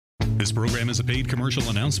This program is a paid commercial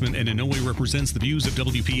announcement and in no way represents the views of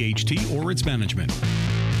WPHT or its management.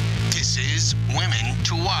 This is Women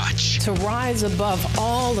to Watch. To rise above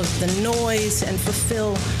all of the noise and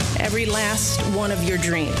fulfill every last one of your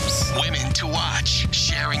dreams. Women to Watch,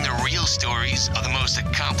 sharing the real stories of the most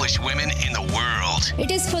accomplished women in the world. It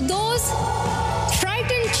is for those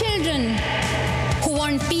frightened children who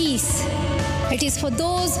want peace. It is for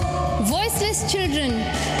those voiceless children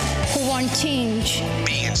who want change.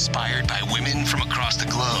 Be inspired by women from across the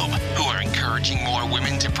globe who are encouraging more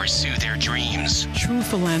women to pursue their dreams. True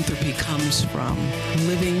philanthropy comes from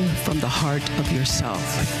living from the heart of yourself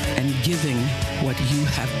and giving what you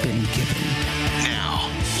have been given. Now,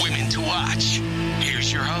 Women to Watch.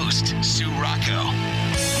 Here's your host, Sue Rocco.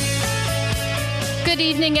 Good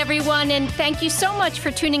evening, everyone, and thank you so much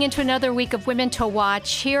for tuning into another week of Women to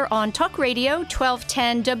Watch here on Talk Radio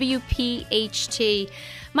 1210 WPHT.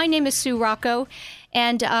 My name is Sue Rocco,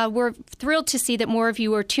 and we're thrilled to see that more of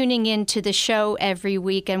you are tuning in to the show every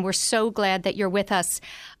week, and we're so glad that you're with us.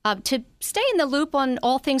 To stay in the loop on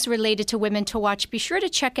all things related to Women to Watch, be sure to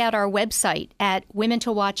check out our website at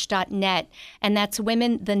womentowatch.net, and that's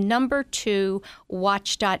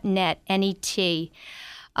watch.net, N-E-T.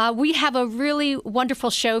 We have a really wonderful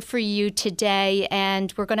show for you today,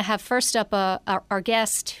 and we're going to have first up our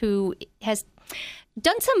guest who has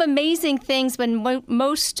done some amazing things, but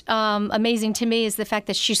most amazing to me is the fact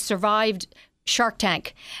that she survived Shark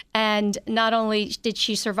Tank. And not only did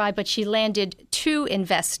she survive, but she landed 2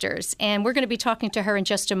 investors. And we're going to be talking to her in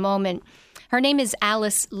just a moment. Her name is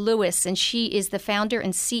Alice Lewis, and she is the founder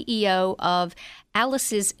and CEO of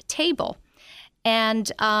Alice's Table. And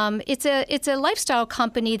it's a lifestyle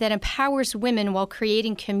company that empowers women while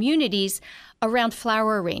creating communities around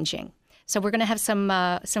flower arranging. So we're going to have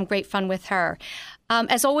some great fun with her.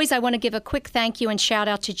 As always, I want to give a quick thank you and shout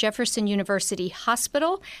out to Jefferson University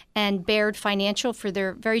Hospital and Baird Financial for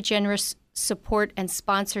their very generous support and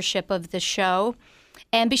sponsorship of the show.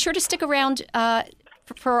 And be sure to stick around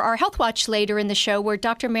for our Health Watch later in the show, where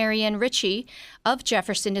Dr. Marianne Ritchie of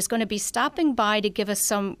Jefferson is going to be stopping by to give us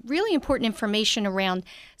some really important information around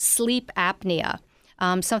sleep apnea,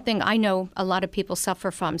 something I know a lot of people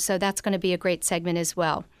suffer from. So that's going to be a great segment as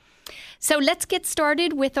well. So let's get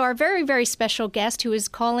started with our very, very special guest who is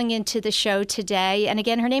calling into the show today. And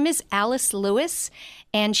again, her name is Alice Lewis,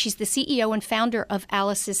 and she's the CEO and founder of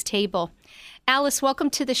Alice's Table. Alice,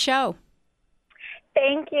 welcome to the show.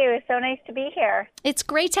 Thank you. So nice to be here. It's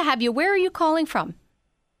great to have you. Where are you calling from?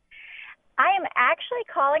 I am actually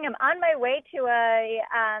calling. I'm on my way to a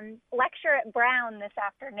lecture at Brown this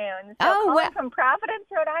afternoon. So calling from Providence,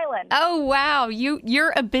 Rhode Island. Oh, wow.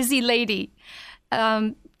 You're a busy lady.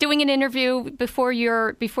 Doing an interview before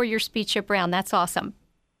your speech at Brown. That's awesome.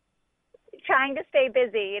 Trying to stay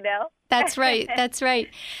busy, you know. That's right. That's right.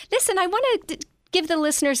 Listen, I want to give the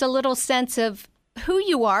listeners a little sense of who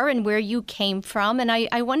you are and where you came from. And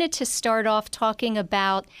I wanted to start off talking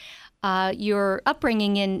about your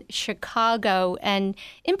upbringing in Chicago, and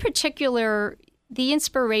in particular, the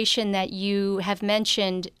inspiration that you have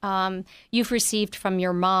mentioned you've received from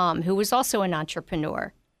your mom, who was also an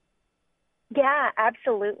entrepreneur. Yeah,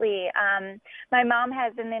 absolutely. My mom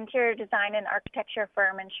has an interior design and architecture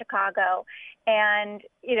firm in Chicago, and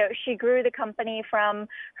she grew the company from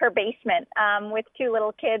her basement with 2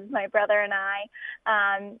 little kids, my brother and I,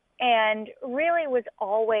 and really was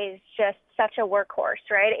always just such a workhorse,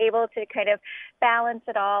 right? Able to kind of balance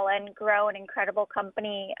it all and grow an incredible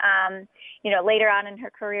company. Later on in her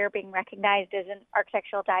career, being recognized as an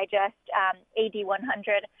Architectural Digest AD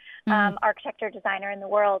 100 architect or designer in the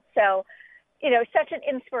world. So, such an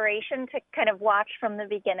inspiration to kind of watch from the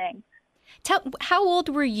beginning. How old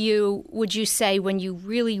were you, would you say, when you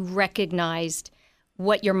really recognized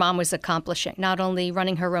what your mom was accomplishing, not only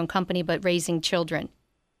running her own company, but raising children?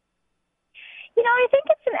 I think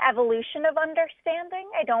it's an evolution of understanding.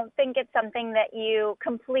 I don't think it's something that you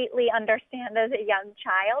completely understand as a young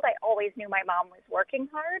child. I always knew my mom was working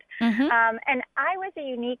hard. And I was a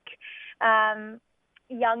unique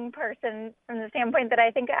young person from the standpoint that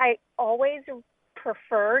I think I always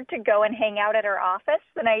preferred to go and hang out at her office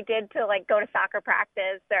than I did to go to soccer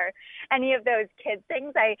practice or any of those kid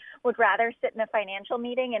things. I would rather sit in a financial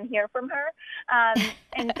meeting and hear from her.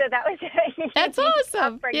 And so that was that's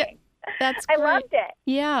awesome. Upbringing. Yeah, that's great. I loved it.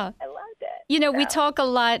 Yeah. I loved it. We talk a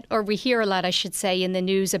lot, or we hear a lot, I should say, in the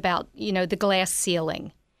news about, the glass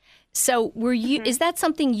ceiling. So were you? Is that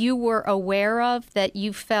something you were aware of, that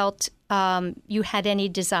you felt you had any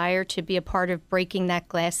desire to be a part of breaking that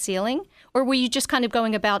glass ceiling? Or were you just kind of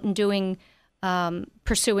going about and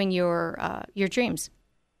pursuing your dreams?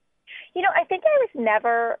 I think I was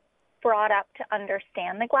never brought up to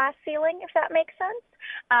understand the glass ceiling, if that makes sense.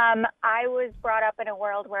 I was brought up in a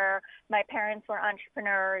world where my parents were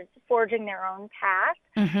entrepreneurs forging their own path,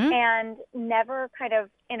 and never kind of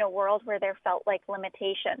in a world where there felt like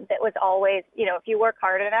limitations. It was always, if you work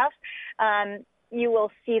hard enough, you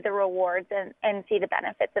will see the rewards and see the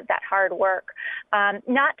benefits of that hard work.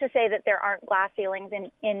 Not to say that there aren't glass ceilings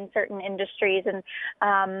in certain industries, and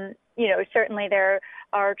certainly there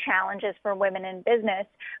are challenges for women in business,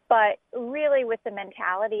 but really with the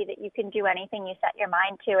mentality that you can do anything you set your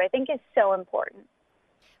mind to, I think is so important.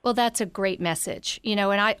 Well, that's a great message, and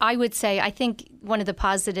I would say I think one of the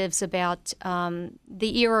positives about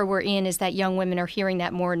the era we're in is that young women are hearing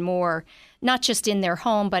that more and more, not just in their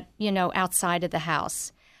home, but, outside of the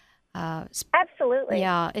house. Absolutely.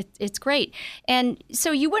 Yeah, it's great. And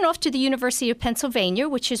so you went off to the University of Pennsylvania,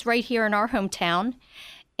 which is right here in our hometown,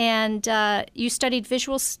 and you studied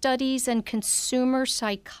visual studies and consumer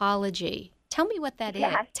psychology. Tell me what that is.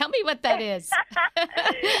 Tell me what that is.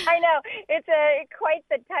 I know. It's quite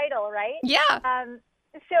the title, right? Yeah.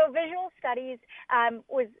 So visual studies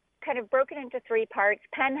was kind of broken into three parts.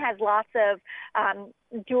 Penn has lots of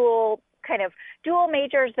dual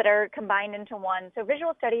majors that are combined into one. So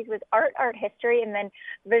visual studies was art history, and then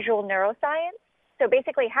visual neuroscience. So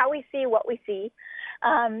basically how we see what we see.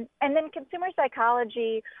 And then consumer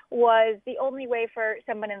psychology was the only way for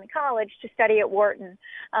someone in the college to study at Wharton.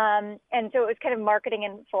 And so it was kind of marketing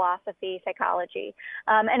and philosophy psychology.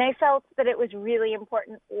 And I felt that it was really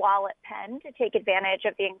important while at Penn to take advantage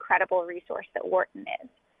of the incredible resource that Wharton is.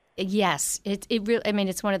 Yes, it really,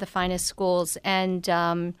 it's one of the finest schools. And,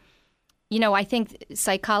 I think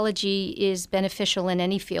psychology is beneficial in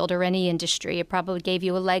any field or any industry. It probably gave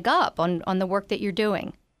you a leg up on the work that you're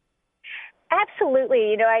doing.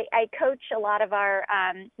 Absolutely. I coach a lot of our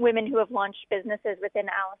women who have launched businesses within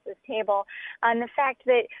Alice's Table on the fact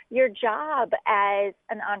that your job as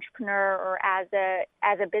an entrepreneur or as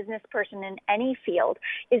a business person in any field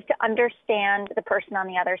is to understand the person on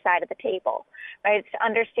the other side of the table, right? It's to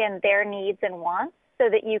understand their needs and wants so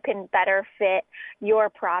that you can better fit your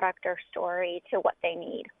product or story to what they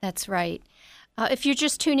need. That's right. If you're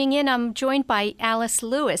just tuning in, I'm joined by Alice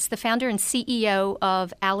Lewis, the founder and CEO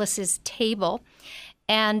of Alice's Table.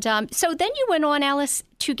 And so then you went on, Alice,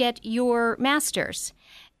 to get your master's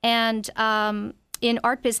and in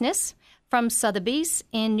art business from Sotheby's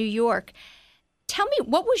in New York. Tell me,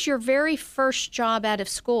 what was your very first job out of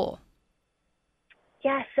school?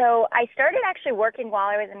 Yeah, so I started actually working while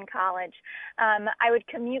I was in college. I would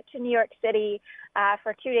commute to New York City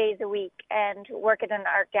for 2 days a week and work at an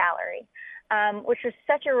art gallery. Which was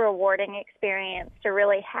such a rewarding experience to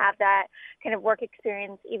really have that kind of work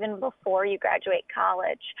experience even before you graduate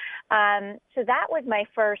college. So that was my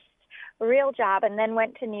first real job, and then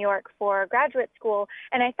went to New York for graduate school.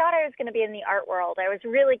 And I thought I was going to be in the art world. I was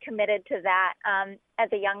really committed to that as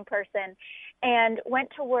a young person, and went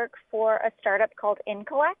to work for a startup called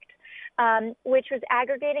InCollect, which was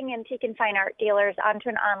aggregating antique and fine art dealers onto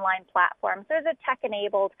an online platform. So it was a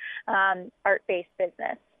tech-enabled art-based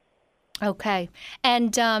business. Okay.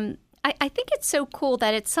 And I think it's so cool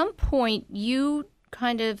that at some point you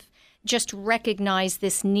kind of just recognize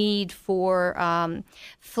this need for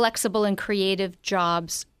flexible and creative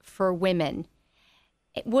jobs for women.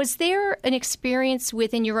 Was there an experience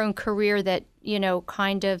within your own career that,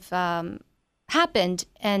 kind of happened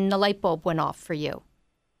and the light bulb went off for you?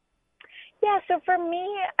 Yeah, so for me,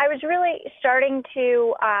 I was really starting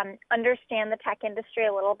to understand the tech industry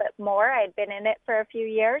a little bit more. I had been in it for a few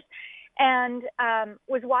years. And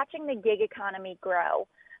was watching the gig economy grow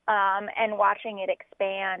and watching it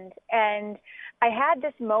expand. And I had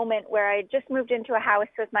this moment where I just moved into a house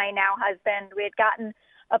with my now husband. We had gotten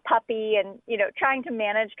a puppy and, trying to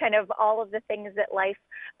manage kind of all of the things that life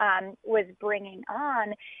was bringing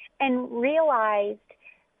on, and realized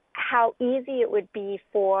how easy it would be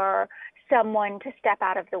for someone to step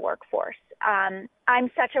out of the workforce. I'm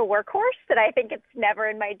such a workhorse that I think it's never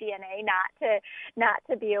in my DNA not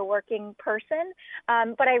to be a working person.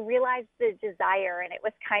 But I realized the desire, and it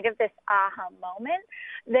was kind of this aha moment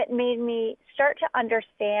that made me start to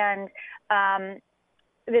understand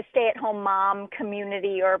the stay-at-home mom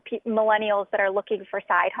community or millennials that are looking for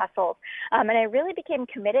side hustles. And I really became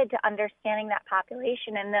committed to understanding that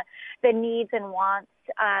population and the needs and wants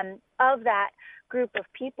of that group of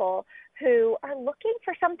people who are looking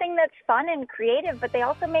for something that's fun and creative, but they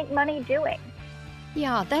also make money doing.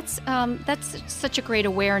 Yeah, that's such a great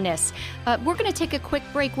awareness. We're going to take a quick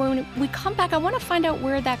break. When we come back, I want to find out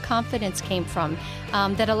where that confidence came from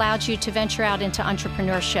that allowed you to venture out into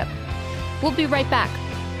entrepreneurship. We'll be right back.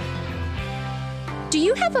 Do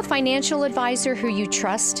you have a financial advisor who you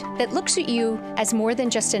trust that looks at you as more than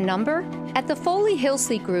just a number? At the Foley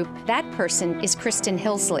Hillsley Group, that person is Kristen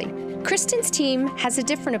Hillsley. Kristen's team has a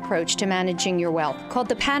different approach to managing your wealth called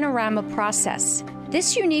the Panorama Process.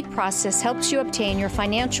 This unique process helps you obtain your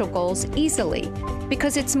financial goals easily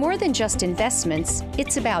because it's more than just investments,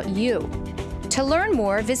 it's about you. To learn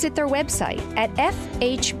more, visit their website at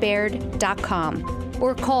fhbaird.com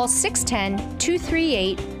or call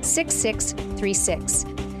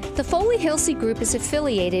 610-238-6636. The Foley Hillsley Group is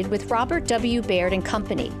affiliated with Robert W. Baird &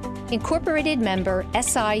 Company, incorporated member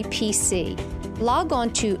SIPC. Log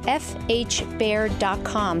on to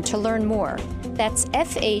fhbaird.com to learn more. That's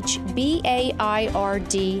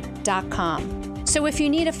fhbaird.com. So if you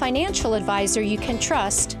need a financial advisor you can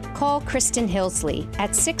trust, call Kristen Hillsley at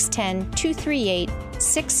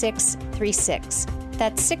 610-238-6636.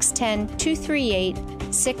 That's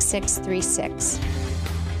 610-238-6636.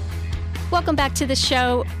 Welcome back to the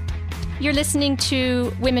show. You're listening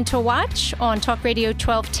to Women to Watch on Talk Radio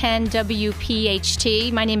 1210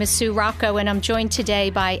 WPHT. My name is Sue Rocco, and I'm joined today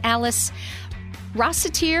by Alice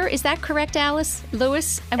Rossiter. Is that correct, Alice?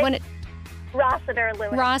 Lewis? Rossiter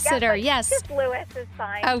Lewis. Rossiter, yes. Just Lewis is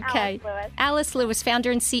fine. Okay. Alice Lewis, founder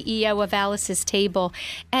and CEO of Alice's Table.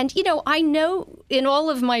 And, you know, I know in all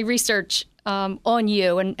of my research on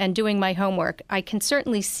you and doing my homework, I can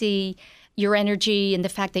certainly see your energy and the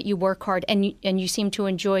fact that you work hard and you seem to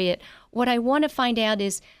enjoy it. What I want to find out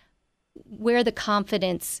is where the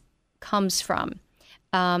confidence comes from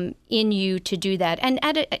in you to do that. And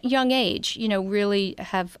at a young age, you know, really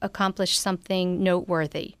have accomplished something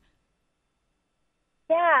noteworthy.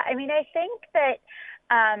 Yeah, I mean, I think that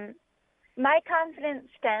my confidence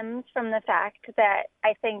stems from the fact that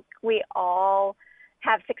I think we all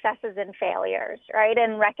have successes and failures, right?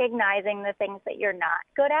 And recognizing the things that you're not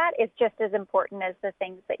good at is just as important as the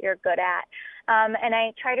things that you're good at. And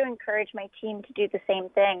I try to encourage my team to do the same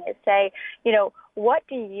thing, is say, you know, what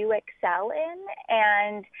do you excel in,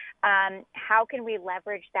 and how can we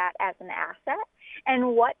leverage that as an asset?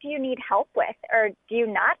 And what do you need help with, or do you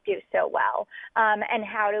not do so well? And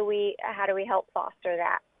how do we help foster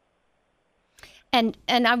that? And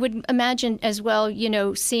I would imagine as well, you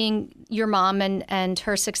know, seeing your mom and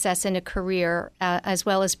her success in a career, as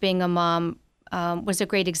well as being a mom, was a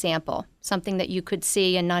great example, something that you could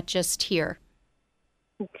see and not just hear.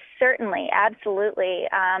 Certainly, absolutely.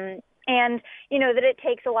 And, you know, that it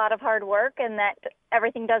takes a lot of hard work and that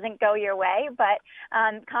everything doesn't go your way, but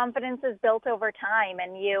confidence is built over time,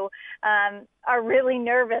 and you are really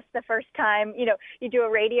nervous the first time, you know, you do a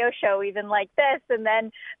radio show even like this, and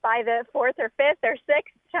then by the fourth or fifth or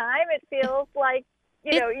sixth time, it feels like,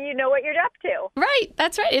 you know what you're up to. Right.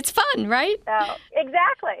 That's right. It's fun, right? So,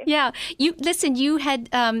 exactly. Yeah. You had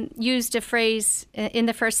used a phrase in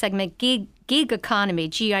the first segment, gig economy,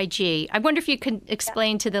 GIG. I wonder if you could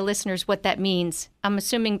explain to the listeners what that means. I'm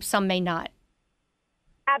assuming some may not.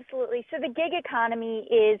 Absolutely. So the gig economy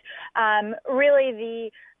is really the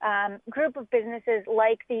group of businesses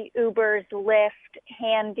like the Ubers, Lyft,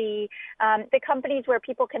 Handy, the companies where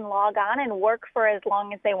people can log on and work for as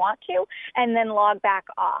long as they want to and then log back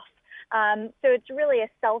off. So it's really a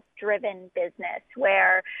self-driven business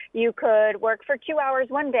where you could work for 2 hours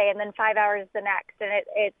one day and then 5 hours the next, and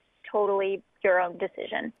it's totally your own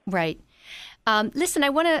decision. Right. Listen, I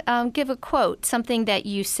want to give a quote, something that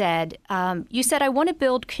you said. You said, I want to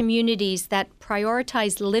build communities that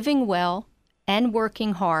prioritize living well and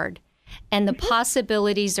working hard, and the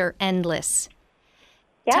possibilities are endless.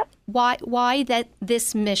 Yep. Why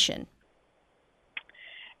this mission?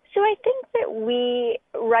 So I think that we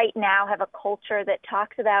right now have a culture that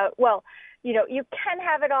talks about, well, you know, you can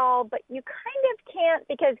have it all, but you kind of can't,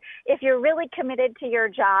 because if you're really committed to your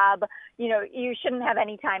job, you know, you shouldn't have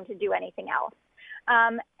any time to do anything else.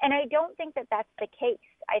 And I don't think that that's the case.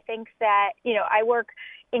 I think that, you know, I work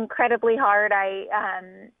incredibly hard.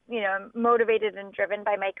 I'm motivated and driven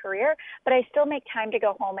by my career, but I still make time to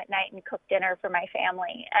go home at night and cook dinner for my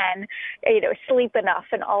family and, you know, sleep enough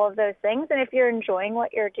and all of those things. And if you're enjoying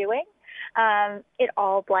what you're doing, it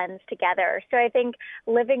all blends together. So I think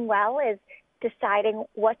living well is deciding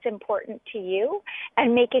what's important to you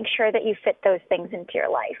and making sure that you fit those things into your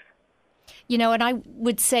life. You know, and I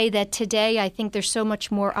would say that today I think there's so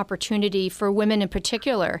much more opportunity for women in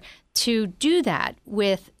particular to do that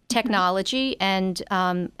with technology and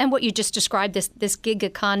what you just described, this gig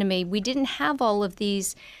economy. We didn't have all of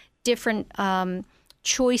these different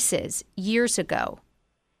choices years ago.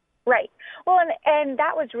 Right. Well, and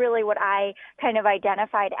that was really what I kind of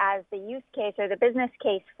identified as the use case or the business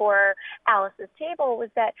case for Alice's Table, was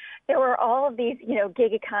that there were all of these,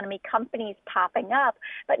 gig economy companies popping up,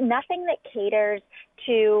 but nothing that caters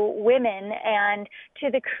to women and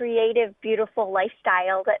to the creative, beautiful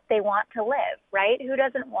lifestyle that they want to live, right? Who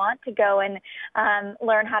doesn't want to go and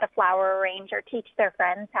learn how to flower arrange or teach their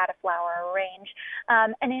friends how to flower arrange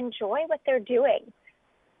and enjoy what they're doing?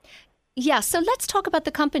 Yeah, so let's talk about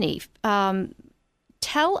the company.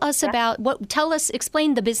 Tell us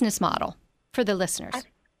explain the business model for the listeners.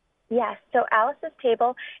 Yes, so Alice's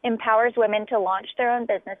Table empowers women to launch their own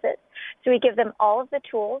businesses. So we give them all of the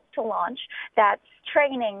tools to launch. That's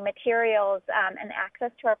training, materials, and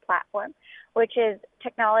access to our platform, which is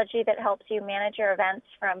technology that helps you manage your events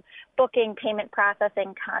from booking, payment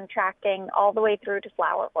processing, contracting, all the way through to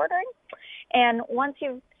flower ordering. And once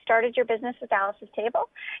you've started your business with Alice's Table,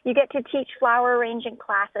 you get to teach flower arranging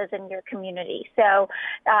classes in your community. So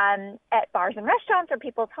at bars and restaurants or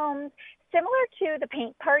people's homes, similar to the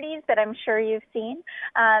paint parties that I'm sure you've seen,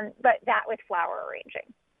 but that with flower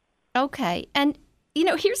arranging. Okay. And,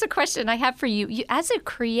 here's a question I have for you. As a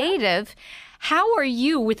creative, how are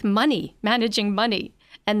you with money, managing money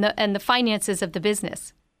and the finances of the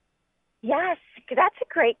business? Yes, that's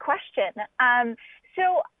a great question.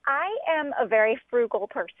 So I am a very frugal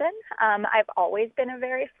person. I've always been a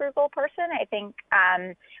very frugal person. I think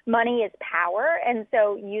money is power, and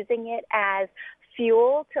so using it as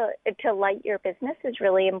fuel to light your business is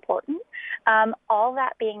really important. All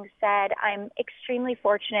that being said, I'm extremely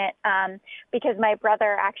fortunate because my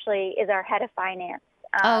brother actually is our head of finance.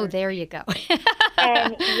 There you go.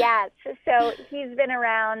 And yes, so he's been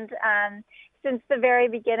around since the very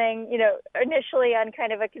beginning, initially on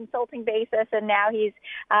kind of a consulting basis, and now he's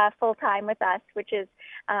full-time with us, which is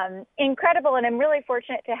incredible. And I'm really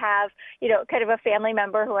fortunate to have, kind of a family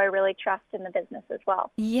member who I really trust in the business as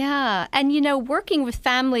well. Yeah. And, working with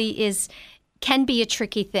family can be a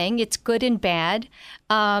tricky thing. It's good and bad.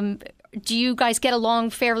 Do you guys get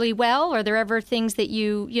along fairly well? Are there ever things that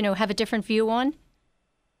you have a different view on?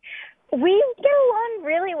 We get along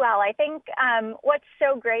really well. I think what's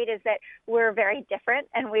so great is that we're very different,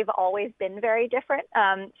 and we've always been very different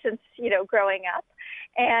since, growing up.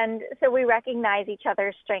 And so we recognize each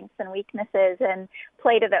other's strengths and weaknesses and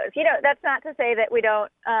play to those. That's not to say that we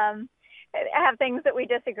don't have things that we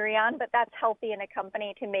disagree on, but that's healthy in a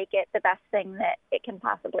company to make it the best thing that it can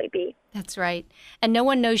possibly be. That's right. And no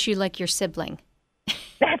one knows you like your sibling.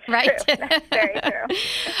 That's right. True. That's very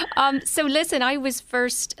true. So listen, I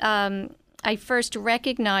first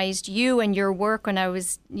recognized you and your work when I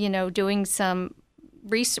was, doing some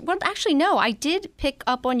research. Well, actually, no, I did pick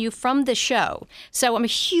up on you from the show. So I'm a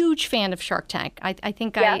huge fan of Shark Tank. I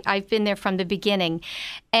think I've been there from the beginning.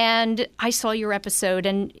 And I saw your episode.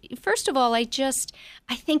 And first of all, I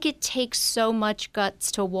think it takes so much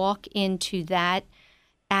guts to walk into that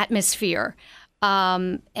atmosphere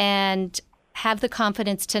and have the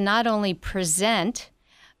confidence to not only present,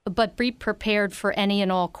 but be prepared for any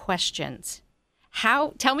and all questions.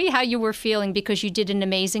 Tell me how you were feeling, because you did an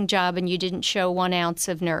amazing job and you didn't show 1 ounce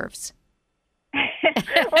of nerves.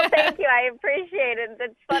 Well, thank you. I appreciate it.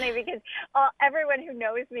 It's funny because everyone who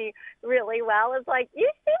knows me really well is like, you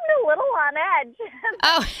seemed a little on edge.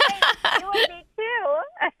 Oh. You and me too.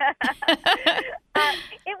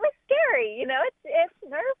 It was scary. It's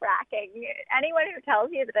nerve-wracking. Anyone who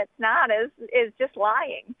tells you that it's not is just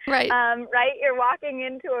lying. Right. Right? You're walking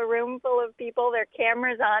into a room full of people. There are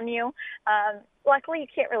cameras on you. Luckily, you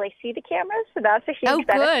can't really see the cameras, so that's a huge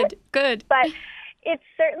benefit. Good. But it's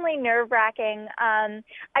certainly nerve-wracking. I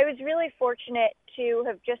was really fortunate to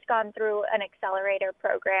have just gone through an accelerator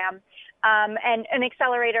program. And an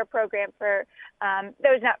accelerator program, for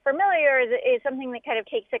those not familiar, is something that kind of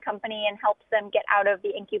takes a company and helps them get out of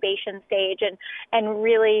the incubation stage and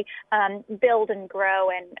really build and grow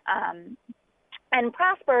and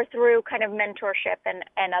prosper through kind of mentorship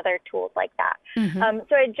and other tools like that. Mm-hmm.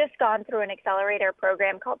 So I had just gone through an accelerator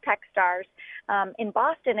program called Techstars in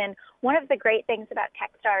Boston. And one of the great things about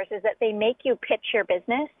Techstars is that they make you pitch your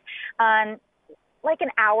business on like an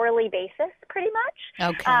hourly basis, pretty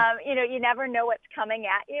much. Okay. You never know what's coming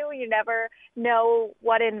at you. You never know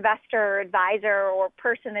what investor or advisor or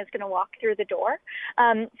person is going to walk through the door.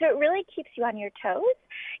 So it really keeps you on your toes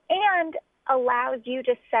and allows you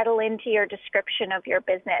to settle into your description of your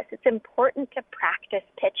business. It's important to practice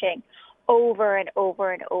pitching over and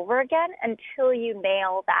over and over again until you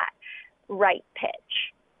nail that right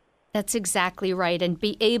pitch. That's exactly right. And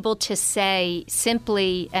be able to say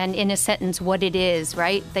simply and in a sentence what it is,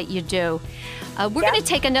 right, that you do. We're going to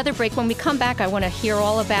take another break. When we come back, I want to hear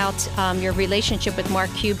all about your relationship with Mark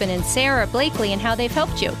Cuban and Sarah Blakely and how they've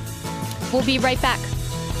helped you. We'll be right back.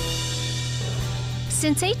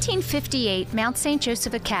 Since 1858, Mount St.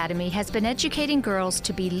 Joseph Academy has been educating girls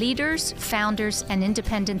to be leaders, founders, and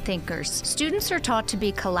independent thinkers. Students are taught to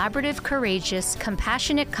be collaborative, courageous,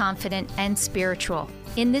 compassionate, confident, and spiritual.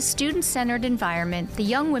 In this student-centered environment, the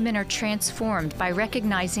young women are transformed by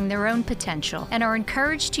recognizing their own potential and are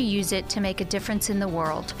encouraged to use it to make a difference in the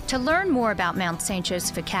world. To learn more about Mount St.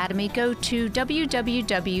 Joseph Academy, go to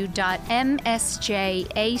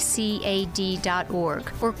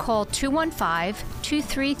www.msjacad.org or call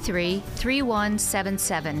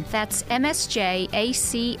 215-233-3177. That's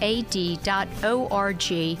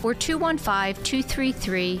msjacad.org or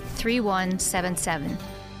 215-233-3177.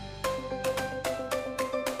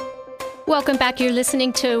 Welcome back. You're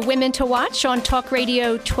listening to Women to Watch on Talk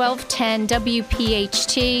Radio 1210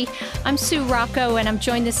 WPHT. I'm Sue Rocco, and I'm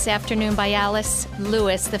joined this afternoon by Alice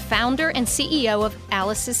Lewis, the founder and CEO of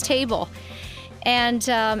Alice's Table. And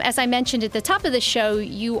as I mentioned at the top of the show,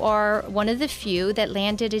 you are one of the few that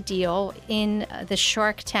landed a deal in the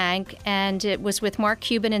Shark Tank, and it was with Mark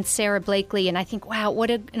Cuban and Sarah Blakely. And I think, wow, what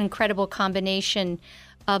an incredible combination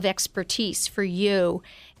of expertise for you.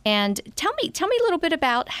 And tell me a little bit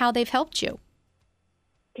about how they've helped you.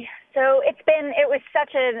 Yeah, so it was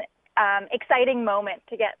such an exciting moment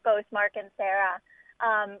to get both Mark and Sarah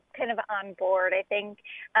kind of on board. I think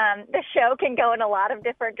the show can go in a lot of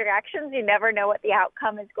different directions. You never know what the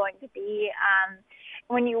outcome is going to be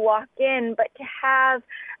when you walk in, but to have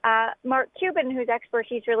Mark Cuban, whose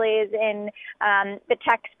expertise really is in the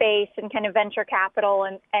tech space and kind of venture capital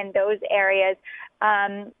and those areas,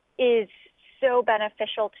 is so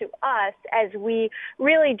beneficial to us as we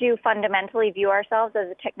really do fundamentally view ourselves as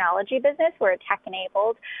a technology business. We're a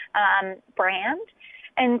tech-enabled brand.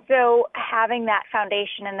 And so having that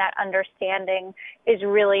foundation and that understanding is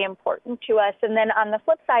really important to us. And then on the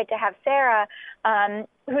flip side, to have Sarah,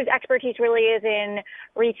 whose expertise really is in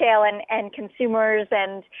retail and consumers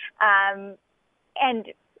and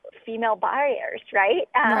female buyers, right?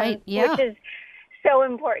 Right, yeah. Which is so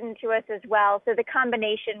important to us as well. So the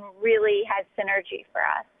combination really has synergy for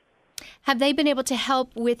us. Have they been able to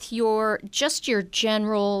help with your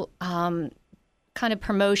general kind of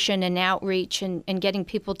promotion and outreach and getting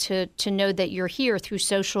people to know that you're here through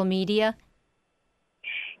social media?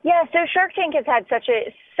 Yeah, so Shark Tank has had such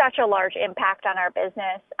a large impact on our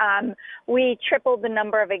business. We tripled the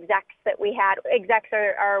number of execs that we had. Execs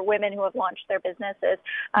are women who have launched their businesses.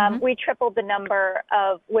 We tripled the number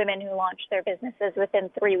of women who launched their businesses within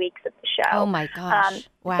 3 weeks of the show. Oh, my gosh.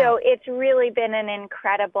 Wow. So it's really been an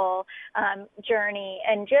incredible journey.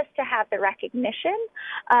 And just to have the recognition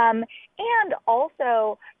and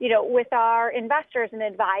also, with our investors and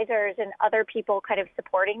advisors and other people kind of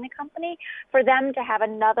supporting the company, for them to have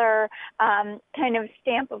another kind of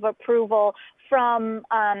stamp of approval from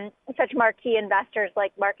such marquee investors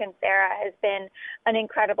like Mark and Sarah has been an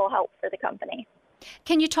incredible help for the company.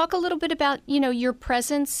 Can you talk a little bit about, your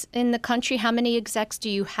presence in the country? How many execs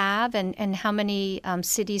do you have and how many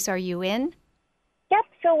cities are you in? Yep.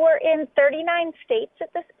 So we're in 39 states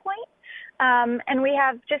at this point. And we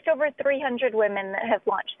have just over 300 women that have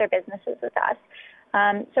launched their businesses with us.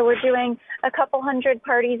 So we're doing a couple hundred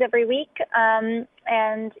parties every week and,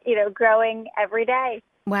 growing every day.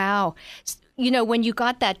 Wow. When you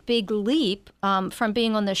got that big leap from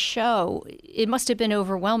being on the show, it must have been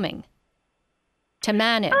overwhelming to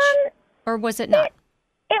manage, or was it not?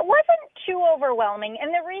 It wasn't too overwhelming.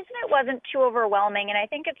 And the reason it wasn't too overwhelming, and I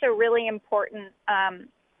think it's a really important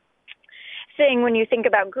thing when you think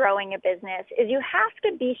about growing a business, is you have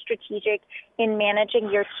to be strategic in managing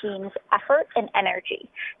your team's effort and energy.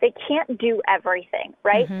 They can't do everything,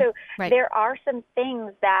 right? Mm-hmm. So right. There are some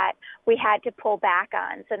things that we had to pull back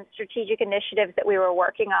on, some strategic initiatives that we were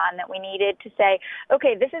working on that we needed to say,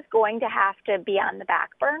 okay, this is going to have to be on the back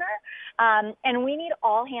burner. And we need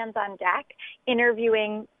all hands on deck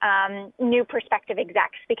interviewing new prospective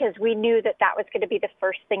execs because we knew that was going to be the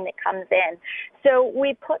first thing that comes in. So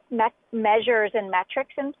we put measures and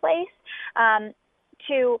metrics in place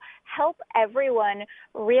to help everyone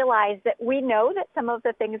realize that we know that some of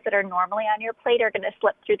the things that are normally on your plate are going to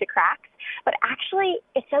slip through the cracks, but actually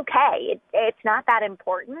it's okay. It's not that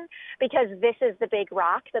important because this is the big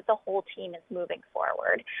rock that the whole team is moving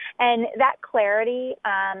forward. And that clarity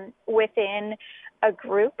within a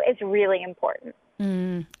group is really important.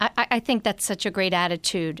 I think that's such a great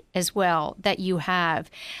attitude as well that you have.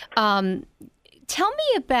 Tell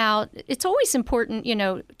me about, it's always important,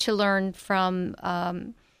 to learn from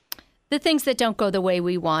the things that don't go the way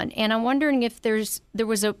we want. And I'm wondering if there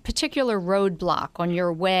was a particular roadblock on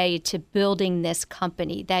your way to building this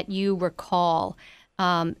company that you recall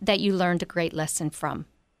that you learned a great lesson from.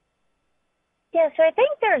 Yeah, so I think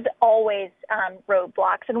there's always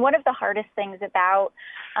roadblocks. And one of the hardest things about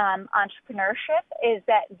entrepreneurship is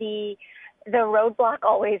that the roadblock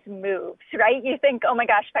always moves, right? You think, oh my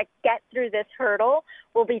gosh, if I get through this hurdle,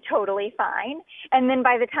 we'll be totally fine. And then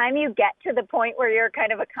by the time you get to the point where you're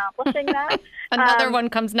kind of accomplishing that, another one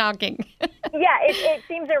comes knocking. Yeah, it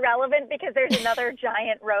seems irrelevant because there's another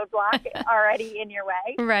giant roadblock already in your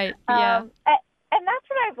way. Right, yeah. And that's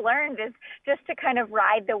what I've learned is just to kind of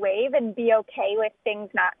ride the wave and be okay with things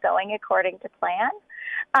not going according to plan.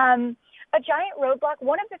 A giant roadblock,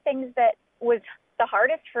 one of the things that was the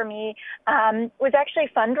hardest for me was actually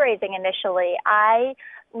fundraising initially. I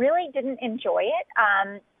really didn't enjoy it.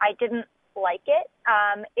 I didn't like it.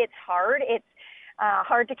 It's hard. It's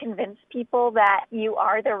hard to convince people that you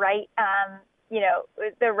are the right,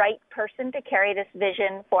 the right person to carry this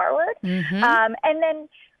vision forward. Mm-hmm. And then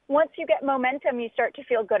once you get momentum, you start to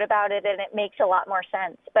feel good about it, and it makes a lot more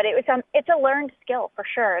sense. But it's a learned skill for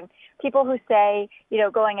sure. And people who say,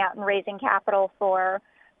 going out and raising capital for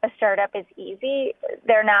a startup is easy,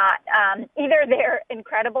 they're not. Either they're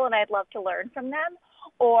incredible and I'd love to learn from them,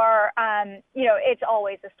 or, it's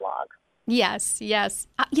always a slog. Yes.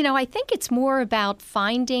 I think it's more about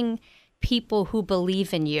finding people who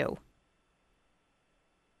believe in you.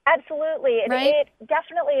 Absolutely. Right? It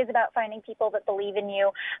definitely is about finding people that believe in you,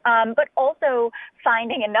 but also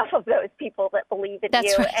finding enough of those people that believe in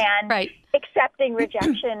you and accepting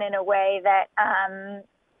rejection in a way that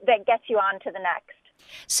that gets you on to the next.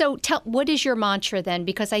 So what is your mantra then?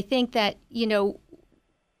 Because I think that,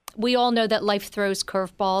 we all know that life throws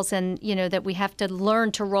curveballs and, that we have to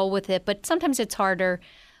learn to roll with it, but sometimes it's harder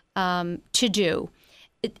to do.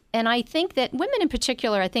 And I think that women in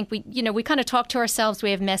particular, I think we kind of talk to ourselves.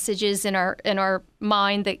 We have messages in our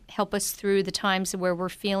mind that help us through the times where we're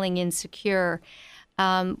feeling insecure.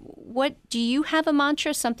 What do you have a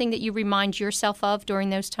mantra, something that you remind yourself of during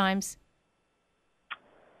those times?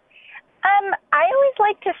 I always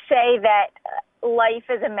like to say that life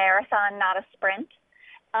is a marathon, not a sprint.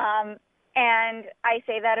 And I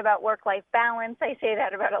say that about work-life balance. I say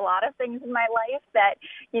that about a lot of things in my life, that,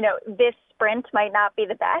 this sprint might not be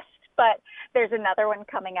the best, but there's another one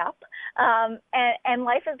coming up. And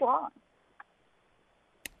life is long.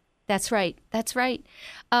 That's right.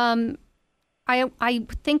 I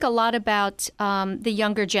think a lot about the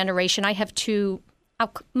younger generation. I have two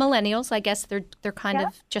millennials. I guess they're kind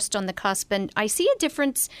of just on the cusp, and I see a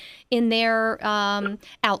difference in their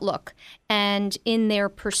outlook and in their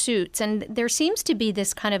pursuits. And there seems to be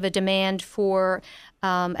this kind of a demand for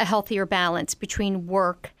a healthier balance between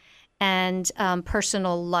work and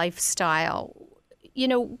personal lifestyle.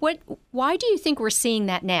 Why do you think we're seeing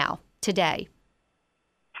that now, today?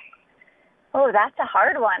 Oh, that's a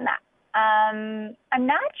hard one. I'm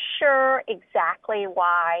not sure exactly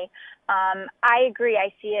why. I agree.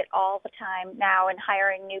 I see it all the time now in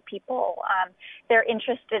hiring new people. They're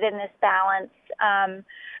interested in this balance.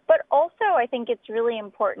 But also, I think it's really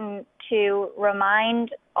important to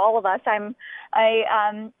remind all of us, I'm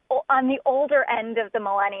on the older end of the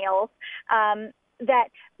millennials, that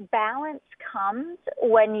balance comes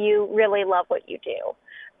when you really love what you do.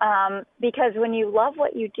 Because when you love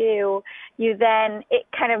what you do, it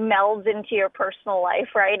kind of melds into your personal life,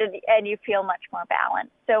 right? And you feel much more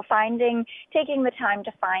balanced. So taking the time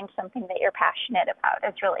to find something that you're passionate about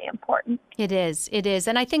is really important. It is.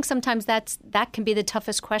 And I think sometimes that can be the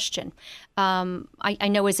toughest question. I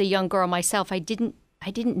know as a young girl myself, I didn't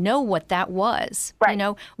know what that was.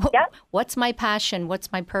 Right. What's my passion?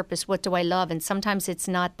 What's my purpose? What do I love? And sometimes it's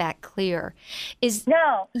not that clear.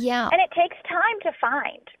 No. Yeah. And it takes time to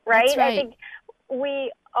find, right? That's right. I think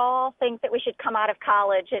we all think that we should come out of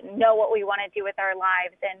college and know what we want to do with our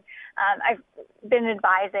lives. And I've been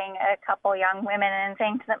advising a couple young women and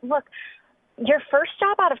saying to them, look, your first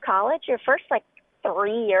job out of college, your first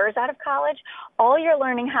 3 years out of college, all you're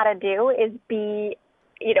learning how to do is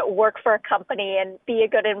work for a company and be a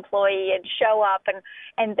good employee and show up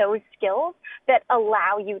and those skills that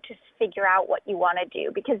allow you to figure out what you want to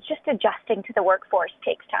do, because just adjusting to the workforce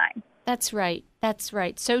takes time. That's right.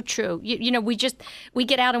 So true. We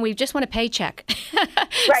get out and we just want a paycheck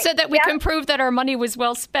right. so that we can prove that our money was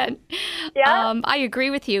well spent. Yeah. I agree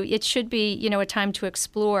with you. It should be, a time to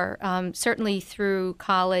explore, certainly through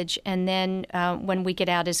college and then when we get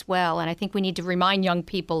out as well. And I think we need to remind young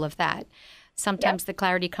people of that. Sometimes the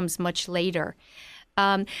clarity comes much later.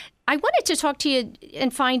 I wanted to talk to you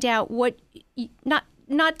and find out what,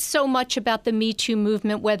 not so much about the Me Too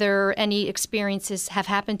movement, whether any experiences have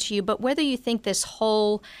happened to you, but whether you think this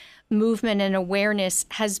whole movement and awareness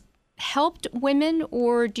has helped women,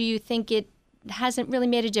 or do you think it hasn't really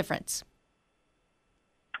made a difference?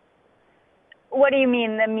 What do you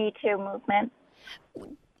mean, the Me Too movement?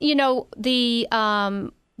 You know, the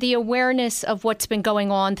awareness of what's been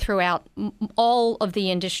going on throughout all of the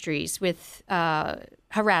industries with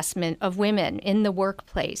harassment of women in the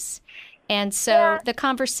workplace. And so the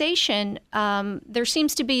conversation, there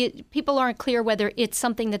seems to be, people aren't clear whether it's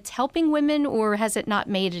something that's helping women or has it not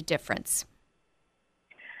made a difference?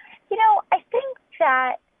 You know, I think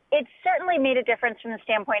that it's certainly made a difference from the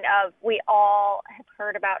standpoint of we all have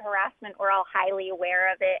heard about harassment. We're all highly aware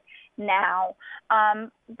of it now.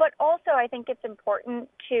 But also I think it's important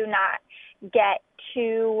to not get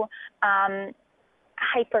too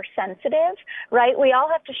hypersensitive, right? We all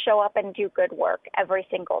have to show up and do good work every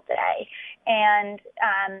single day. And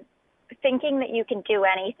thinking that you can do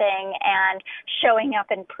anything and showing up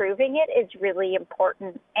and proving it is really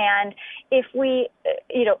important. And if we,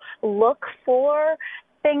 look for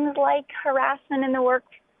things like harassment in the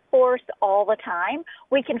workforce all the time,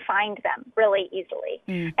 we can find them really easily.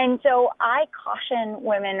 And so I caution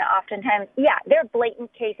women oftentimes, there are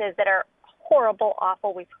blatant cases that are horrible,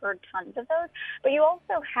 awful. We've heard tons of those. But you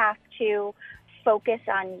also have to focus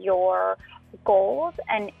on your goals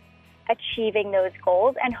and achieving those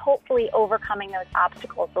goals and hopefully overcoming those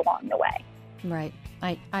obstacles along the way. Right.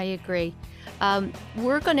 I agree.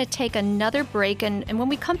 We're going to take another break. And when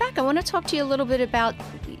we come back, I want to talk to you a little bit about,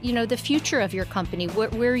 the future of your company,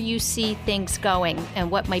 where you see things going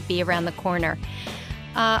and what might be around the corner.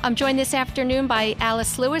 I'm joined this afternoon by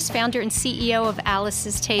Alice Lewis, founder and CEO of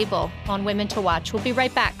Alice's Table on Women to Watch. We'll be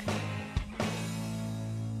right back.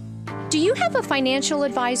 Do you have a financial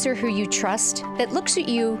advisor who you trust that looks at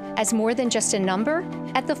you as more than just a number?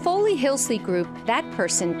 At the Foley Hillsley Group, that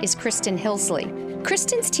person is Kristen Hillsley.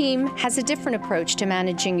 Kristen's team has a different approach to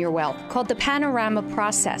managing your wealth called the Panorama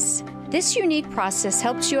Process. This unique process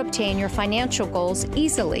helps you obtain your financial goals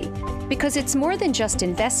easily because it's more than just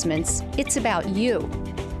investments, it's about you.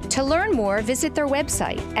 To learn more, visit their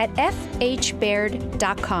website at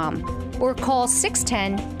fhbaird.com or call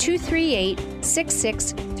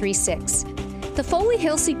 610-238-6636. The Foley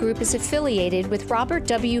Hillsley Group is affiliated with Robert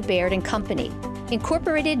W. Baird & Company,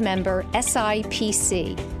 Incorporated member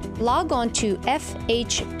SIPC. Log on to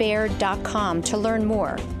fhbaird.com to learn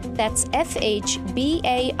more. That's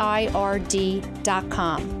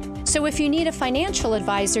fhbaird.com. So if you need a financial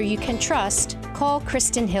advisor you can trust, call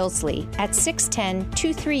Kristen Hillsley at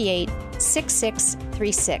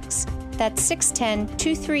 610-238-6636. That's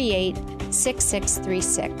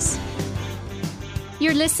 610-238-6636.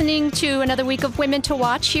 You're listening to another week of Women to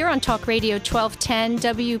Watch here on Talk Radio 1210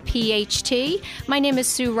 WPHT. My name is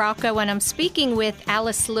Sue Rocco, and I'm speaking with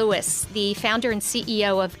Alice Lewis, the founder and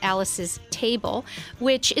CEO of Alice's Table,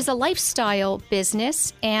 which is a lifestyle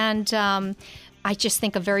business, and I just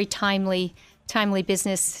think a very timely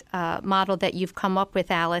business model that you've come up with,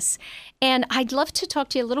 Alice. And I'd love to talk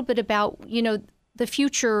to you a little bit about, the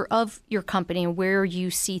future of your company and where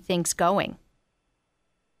you see things going.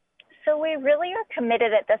 So we really are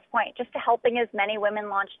committed at this point just to helping as many women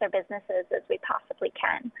launch their businesses as we possibly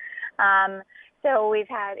can. So we've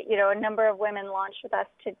had, a number of women launch with us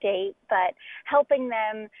to date, but helping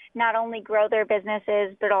them not only grow their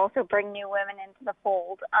businesses, but also bring new women into the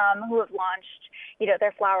fold who have launched,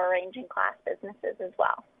 their flower arranging class businesses as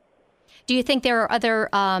well. Do you think there are other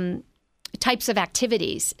types of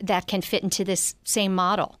activities that can fit into this same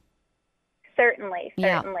model? Certainly.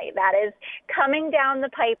 Yeah. That is coming down the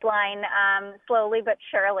pipeline slowly but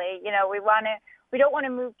surely. We don't want to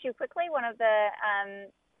move too quickly. One of the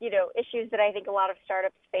issues that I think a lot of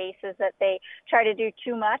startups face is that they try to do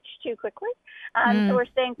too much too quickly. So we're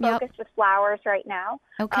staying focused with flowers right now.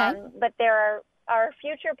 Okay. But there are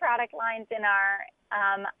future product lines in our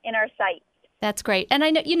site. That's great. And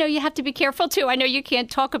I know, you have to be careful too. I know you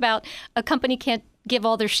can't talk about, a company can't give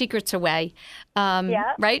all their secrets away,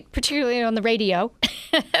 right? Particularly on the radio.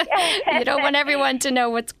 You don't want everyone to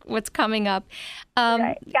know what's coming up.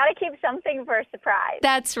 Right. Got to keep something for a surprise.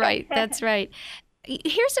 That's right. That's right.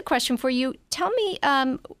 Here's a question for you. Tell me,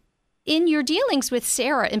 in your dealings with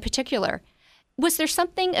Sarah in particular, was there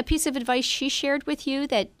a piece of advice she shared with you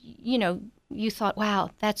that, you thought,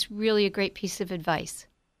 wow, that's really a great piece of advice?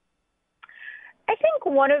 I think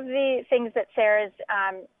one of the things that Sarah's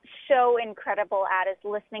so incredible at is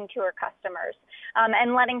listening to her customers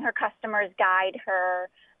and letting her customers guide her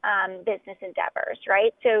business endeavors,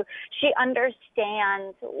 right? So she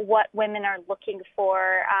understands what women are looking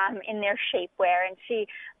for in their shapewear, and she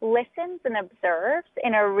listens and observes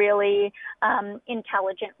in a really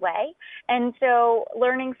intelligent way. And so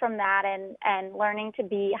learning from that and learning to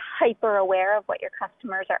be hyper aware of what your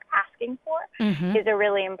customers are asking for is a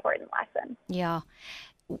really important lesson. Yeah.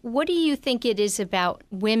 What do you think it is about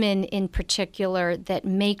women in particular that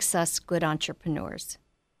makes us good entrepreneurs?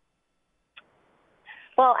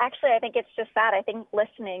 Well, actually, I think it's just that. I think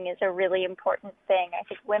listening is a really important thing. I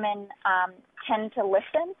think women tend to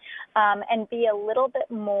listen and be a little bit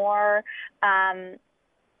more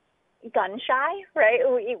gun shy, right?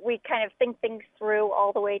 We kind of think things through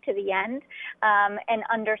all the way to the end and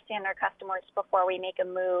understand our customers before we make a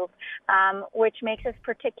move, which makes us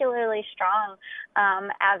particularly strong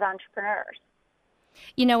as entrepreneurs.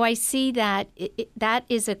 You know, I see that that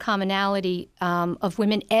is a commonality of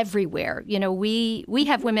women everywhere. You know, we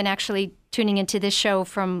have women actually tuning into this show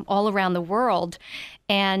from all around the world,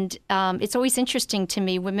 and it's always interesting to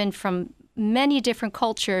me, women from many different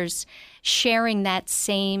cultures sharing that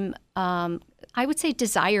same, I would say,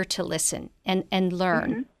 desire to listen and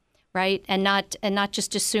learn, right? And not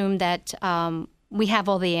just assume that we have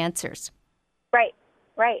all the answers.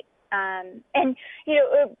 Right. And, you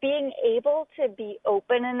know, being able to be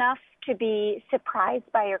open enough to be surprised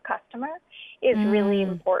by your customer is really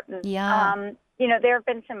important. Yeah. You know, there have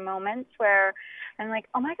been some moments where I'm like,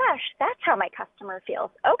 oh my gosh, that's how my customer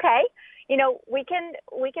feels. Okay. You know, we can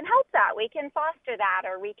help that. We can foster that,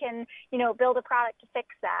 or we can, you know, build a product to fix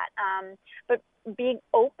that. But being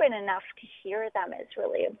open enough to hear them is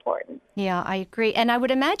really important. Yeah, I agree. And I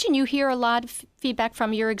would imagine you hear a lot of feedback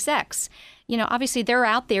from your execs. You know, obviously they're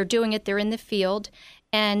out there doing it. They're in the field,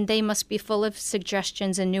 and they must be full of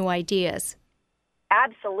suggestions and new ideas.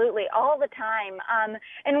 Absolutely, all the time.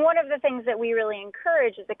 And one of the things that we really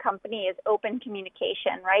encourage as a company is open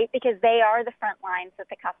communication, right? Because they are the front lines with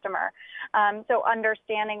the customer. So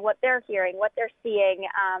understanding what they're hearing, what they're seeing,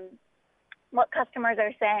 what customers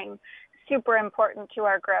are saying, super important to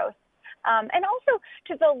our growth. And also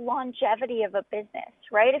to the longevity of a business,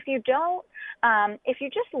 right? If you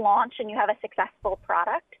just launch and you have a successful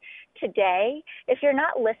product today, if you're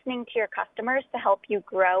not listening to your customers to help you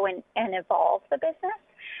grow and evolve the business,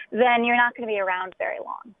 then you're not going to be around very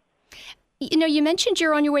long. You know, you mentioned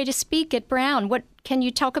you're on your way to speak at Brown. Can you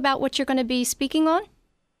talk about what you're going to be speaking on?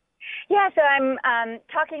 Yeah, so I'm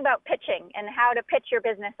talking about pitching and how to pitch your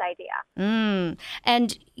business idea.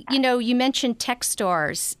 And, you know, you mentioned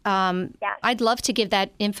Techstars. Yes. I'd love to give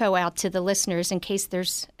that info out to the listeners in case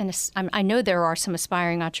I know there are some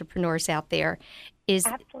aspiring entrepreneurs out there.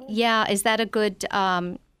 Absolutely. Yeah, is that a good,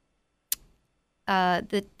 the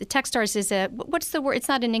Techstars is what's the word? It's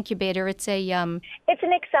not an incubator, it's a... it's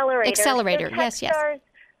an accelerator. Accelerator, so yes.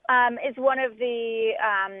 Is one of the,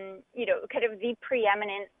 kind of the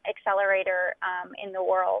preeminent accelerator in the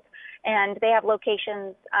world. And they have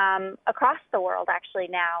locations across the world actually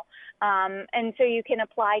now. And so you can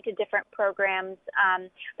apply to different programs.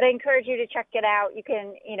 But I encourage you to check it out. You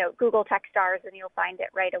can, Google Techstars and you'll find it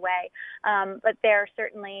right away. But they're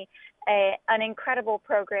certainly an incredible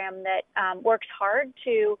program that works hard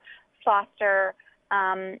to foster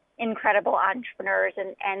incredible entrepreneurs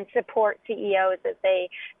and support CEOs as they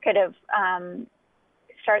could have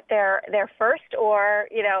start their first or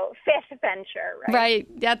fifth venture. Right.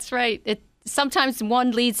 That's right. Sometimes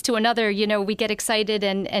one leads to another. We get excited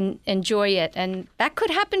and enjoy it, and that could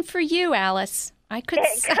happen for you, Alice. I could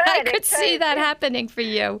see that happening for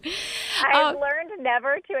you. I've learned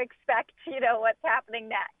never to expect, what's happening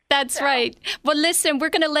next. That's right. Well, listen, we're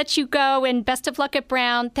going to let you go, and best of luck at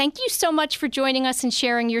Brown. Thank you so much for joining us and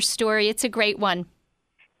sharing your story. It's a great one.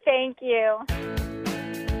 Thank you.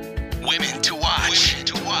 Women to watch.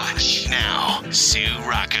 Now, Sue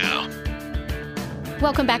Rocco.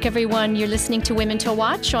 Welcome back, everyone. You're listening to Women to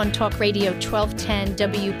Watch on Talk Radio 1210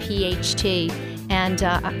 WPHT. And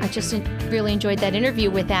I just really enjoyed that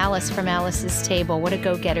interview with Alice from Alice's Table. What a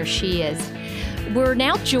go-getter she is. We're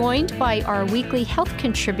now joined by our weekly health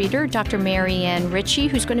contributor, Dr. Mary Ann Ritchie,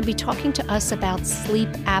 who's going to be talking to us about sleep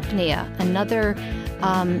apnea, another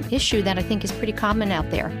issue that I think is pretty common out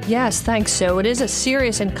there. Yes, thanks, Sue. It is a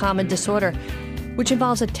serious and common disorder, which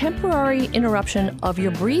involves a temporary interruption of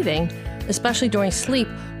your breathing, especially during sleep,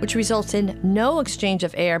 which results in no exchange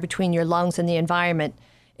of air between your lungs and the environment.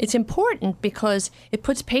 It's important because it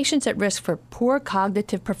puts patients at risk for poor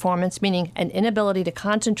cognitive performance, meaning an inability to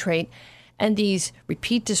concentrate. And these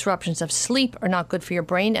repeat disruptions of sleep are not good for your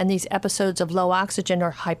brain. And these episodes of low oxygen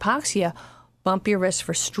or hypoxia bump your risk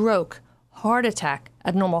for stroke, heart attack,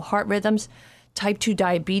 abnormal heart rhythms, type 2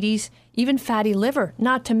 diabetes, even fatty liver,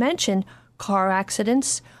 not to mention car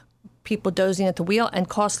accidents, people dozing at the wheel, and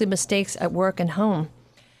costly mistakes at work and home.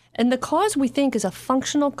 And the cause, we think, is a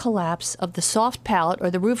functional collapse of the soft palate or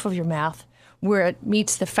the roof of your mouth where it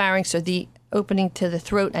meets the pharynx or the opening to the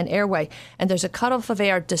throat and airway. And there's a cutoff of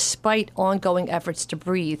air despite ongoing efforts to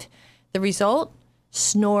breathe. The result?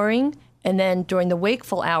 Snoring, and then during the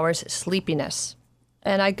wakeful hours, sleepiness.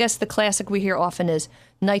 And I guess the classic we hear often is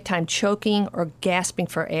nighttime choking or gasping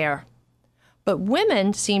for air. But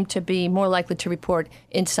women seem to be more likely to report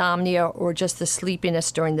insomnia or just the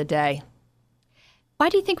sleepiness during the day. Why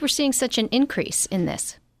do you think we're seeing such an increase in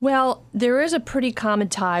this? Well, there is a pretty common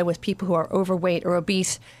tie with people who are overweight or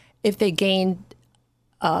obese. If they gain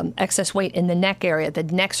excess weight in the neck area, the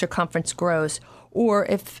neck circumference grows, or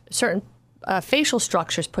if certain facial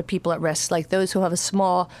structures put people at risk, like those who have a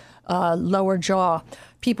small lower jaw,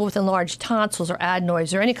 people with enlarged tonsils or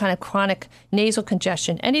adenoids, or any kind of chronic nasal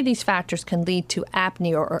congestion. Any of these factors can lead to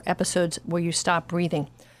apnea or episodes where you stop breathing.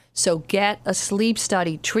 So get a sleep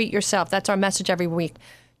study. Treat yourself. That's our message every week.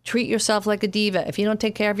 Treat yourself like a diva. If you don't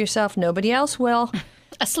take care of yourself, nobody else will.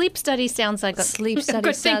 A sleep study sounds like a sleep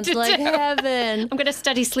study sounds like heaven. I'm going to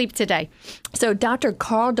study sleep today. So Dr.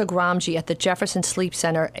 Carl DeGramji at the Jefferson Sleep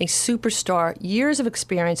Center, a superstar, years of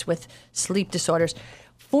experience with sleep disorders.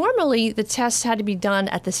 Formerly, the tests had to be done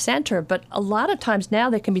at the center, but a lot of times now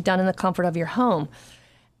they can be done in the comfort of your home.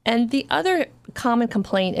 And the other common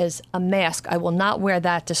complaint is a mask. I will not wear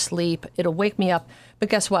that to sleep. It'll wake me up. But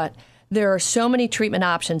guess what? There are so many treatment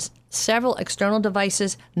options, several external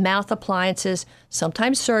devices, mouth appliances,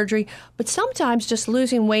 sometimes surgery, but sometimes just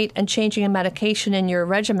losing weight and changing a medication in your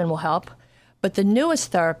regimen will help. But the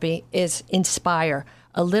newest therapy is Inspire.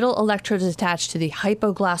 A little electrode is attached to the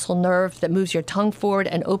hypoglossal nerve that moves your tongue forward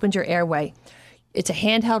and opens your airway. It's a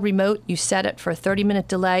handheld remote. You set it for a 30-minute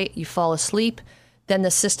delay. You fall asleep. Then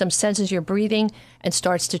the system senses your breathing and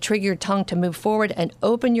starts to trigger your tongue to move forward and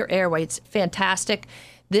open your airway. It's fantastic.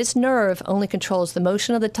 This nerve only controls the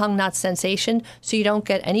motion of the tongue, not sensation, so you don't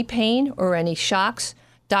get any pain or any shocks.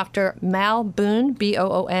 Dr. Mal Boone,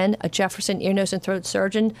 B-O-O-N, a Jefferson ear, nose, and throat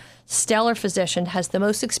surgeon, stellar physician, has the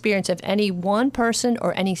most experience of any one person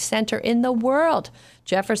or any center in the world.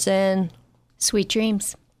 Jefferson. Sweet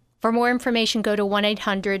dreams. For more information, go to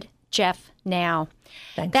 1-800-JEFF-NOW.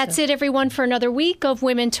 Thanks, That's it, everyone, for another week of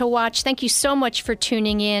Women to Watch. Thank you so much for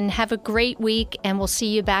tuning in. Have a great week, and we'll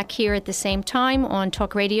see you back here at the same time on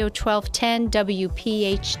Talk Radio 1210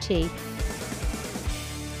 WPHT.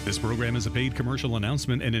 This program is a paid commercial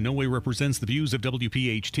announcement and in no way represents the views of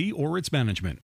WPHT or its management.